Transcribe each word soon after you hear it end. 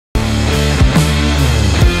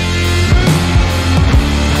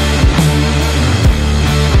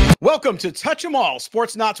Welcome to Touch 'Em All,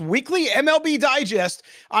 Sportsnaut's weekly MLB Digest.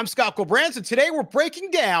 I'm Scott Brands, and today we're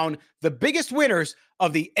breaking down the biggest winners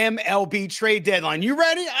of the MLB Trade Deadline. You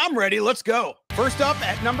ready? I'm ready. Let's go. First up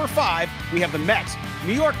at number 5, we have the Mets.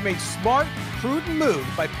 New York made smart, prudent move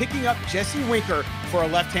by picking up Jesse Winker for a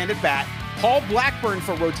left-handed bat, Paul Blackburn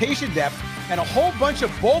for rotation depth, and a whole bunch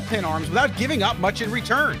of bullpen arms without giving up much in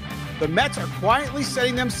return. The Mets are quietly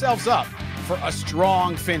setting themselves up for a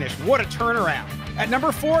strong finish. What a turnaround. At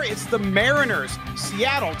number 4, it's the Mariners.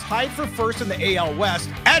 Seattle, tied for first in the AL West,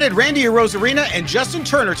 added Randy Arozarena and Justin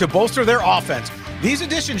Turner to bolster their offense. These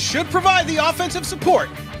additions should provide the offensive support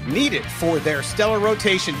needed for their stellar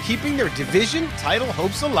rotation, keeping their division title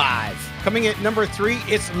hopes alive. Coming at number 3,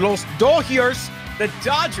 it's Los Dodgers. The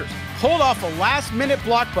Dodgers pulled off a last-minute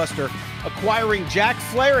blockbuster, acquiring Jack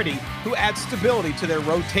Flaherty, who adds stability to their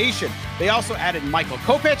rotation. They also added Michael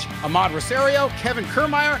Kopech, Ahmad Rosario, Kevin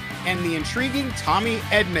Kiermaier, and the intriguing Tommy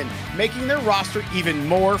Edman, making their roster even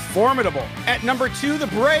more formidable. At number 2, the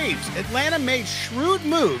Braves. Atlanta made shrewd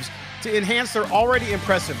moves to enhance their already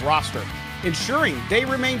impressive roster, ensuring they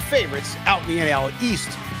remain favorites out in the NL East.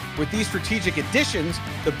 With these strategic additions,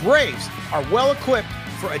 the Braves are well equipped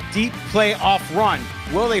for a deep playoff run.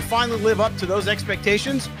 Will they finally live up to those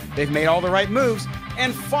expectations? They've made all the right moves.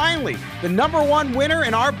 And finally, the number 1 winner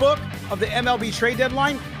in our book of the MLB Trade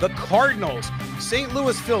Deadline, the Cardinals. St.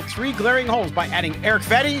 Louis filled 3 glaring holes by adding Eric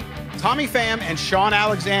Fetty, Tommy Pham, and Sean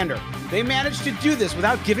Alexander. They managed to do this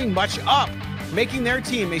without giving much up, making their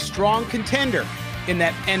team a strong contender in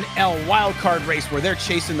that NL wildcard race where they're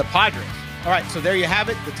chasing the Padres. All right, so there you have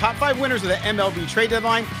it. The top 5 winners of the MLB Trade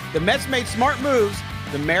Deadline. The Mets made smart moves.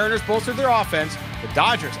 The Mariners bolstered their offense. The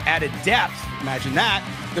Dodgers added depth. Imagine that.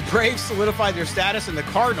 The Braves solidified their status, and the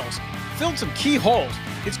Cardinals filled some key holes.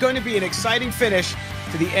 It's going to be an exciting finish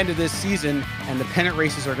to the end of this season, and the pennant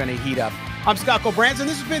races are going to heat up. I'm Scott Brands, and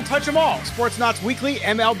this has been Touch 'Em All, Sportsnaut's weekly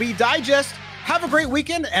MLB Digest. Have a great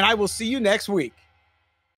weekend, and I will see you next week.